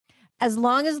As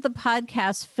long as the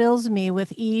podcast fills me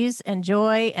with ease and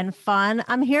joy and fun,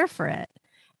 I'm here for it.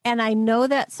 And I know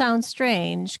that sounds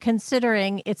strange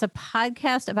considering it's a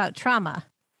podcast about trauma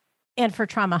and for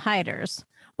trauma hiders.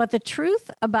 But the truth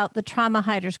about the Trauma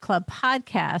Hiders Club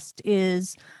podcast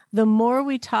is the more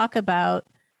we talk about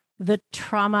the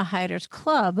Trauma Hiders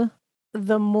Club,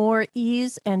 the more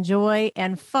ease and joy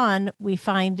and fun we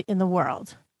find in the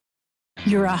world.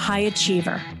 You're a high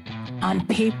achiever. On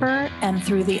paper and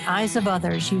through the eyes of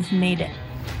others, you've made it.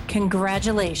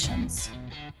 Congratulations.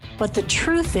 But the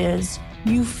truth is,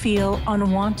 you feel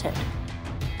unwanted,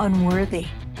 unworthy,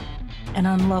 and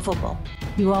unlovable.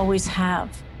 You always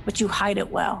have, but you hide it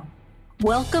well.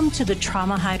 Welcome to the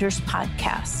Trauma Hiders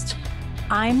podcast.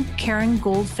 I'm Karen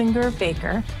Goldfinger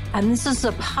Baker, and this is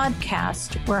a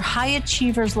podcast where high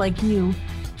achievers like you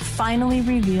finally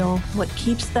reveal what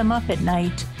keeps them up at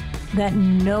night that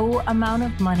no amount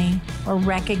of money or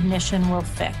recognition will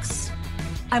fix.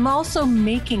 I'm also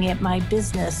making it my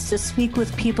business to speak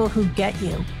with people who get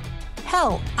you.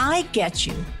 Hell, I get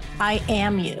you. I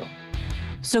am you.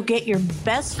 So get your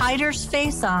best hider's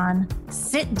face on,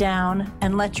 sit down,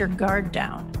 and let your guard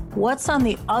down. What's on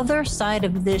the other side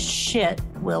of this shit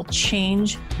will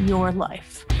change your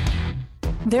life.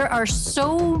 There are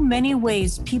so many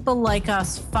ways people like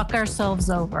us fuck ourselves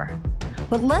over.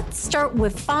 But let's start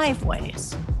with 5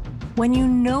 ways. When you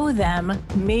know them,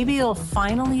 maybe you'll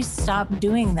finally stop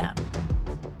doing them.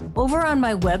 Over on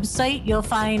my website, you'll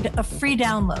find a free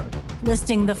download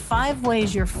listing the 5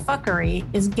 ways your fuckery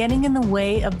is getting in the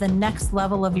way of the next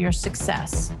level of your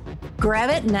success. Grab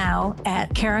it now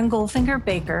at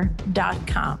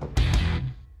KarenGoldfingerBaker.com.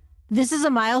 This is a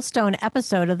milestone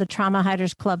episode of the Trauma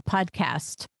Hiders Club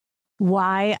podcast.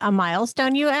 Why a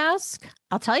milestone, you ask?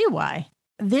 I'll tell you why.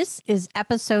 This is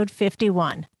episode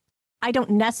 51. I don't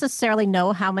necessarily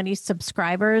know how many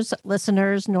subscribers,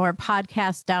 listeners, nor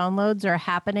podcast downloads are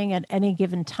happening at any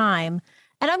given time,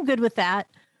 and I'm good with that.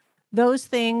 Those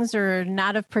things are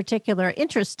not of particular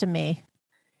interest to me.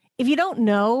 If you don't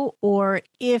know, or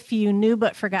if you knew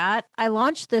but forgot, I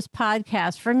launched this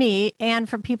podcast for me and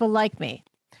for people like me.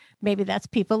 Maybe that's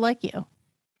people like you.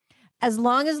 As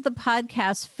long as the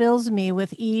podcast fills me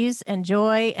with ease and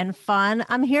joy and fun,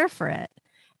 I'm here for it.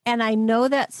 And I know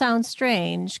that sounds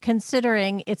strange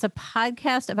considering it's a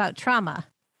podcast about trauma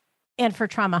and for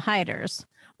trauma hiders.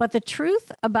 But the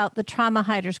truth about the Trauma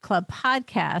Hiders Club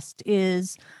podcast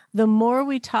is the more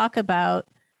we talk about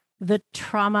the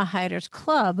Trauma Hiders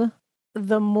Club,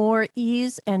 the more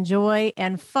ease and joy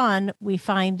and fun we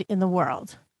find in the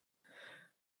world.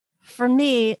 For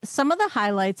me, some of the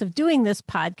highlights of doing this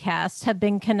podcast have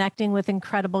been connecting with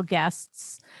incredible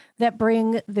guests that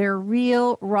bring their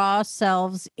real, raw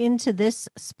selves into this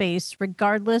space,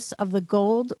 regardless of the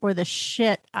gold or the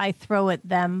shit I throw at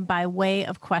them by way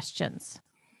of questions.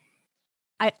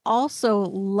 I also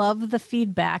love the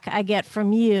feedback I get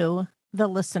from you, the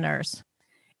listeners.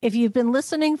 If you've been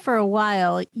listening for a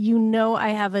while, you know I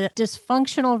have a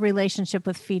dysfunctional relationship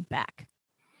with feedback.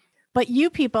 But you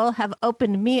people have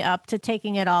opened me up to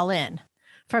taking it all in.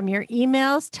 From your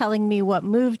emails telling me what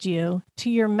moved you, to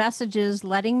your messages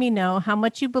letting me know how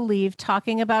much you believe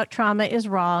talking about trauma is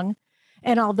wrong.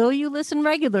 And although you listen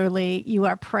regularly, you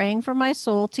are praying for my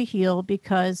soul to heal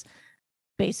because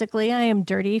basically I am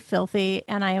dirty, filthy,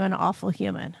 and I am an awful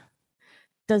human.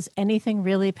 Does anything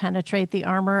really penetrate the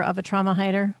armor of a trauma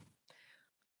hider?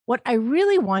 What I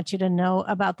really want you to know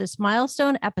about this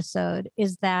milestone episode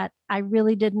is that I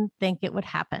really didn't think it would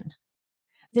happen.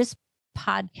 This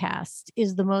podcast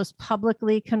is the most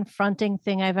publicly confronting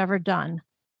thing I've ever done.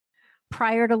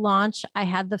 Prior to launch, I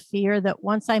had the fear that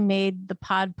once I made the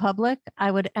pod public,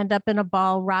 I would end up in a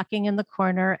ball rocking in the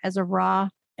corner as a raw,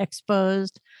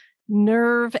 exposed,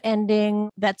 nerve ending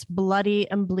that's bloody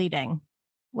and bleeding.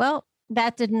 Well,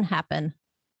 that didn't happen.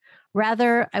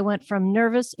 Rather, I went from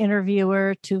nervous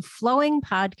interviewer to flowing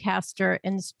podcaster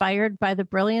inspired by the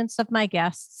brilliance of my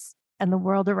guests and the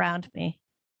world around me.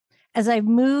 As I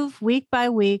move week by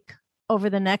week over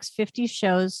the next 50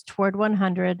 shows toward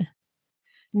 100,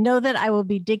 know that I will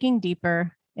be digging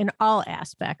deeper in all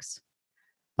aspects,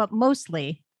 but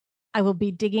mostly I will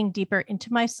be digging deeper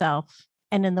into myself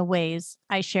and in the ways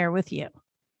I share with you.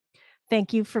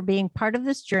 Thank you for being part of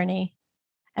this journey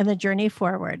and the journey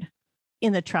forward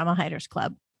in the Trauma Hiders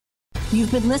Club.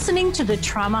 You've been listening to the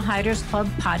Trauma Hiders Club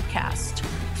podcast.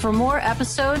 For more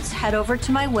episodes, head over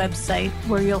to my website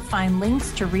where you'll find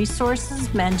links to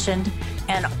resources mentioned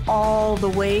and all the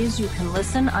ways you can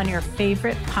listen on your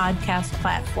favorite podcast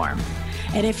platform.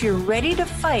 And if you're ready to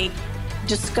fight,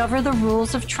 discover the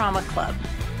rules of Trauma Club.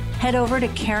 Head over to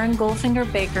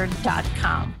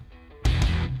KarenGoldfingerBaker.com.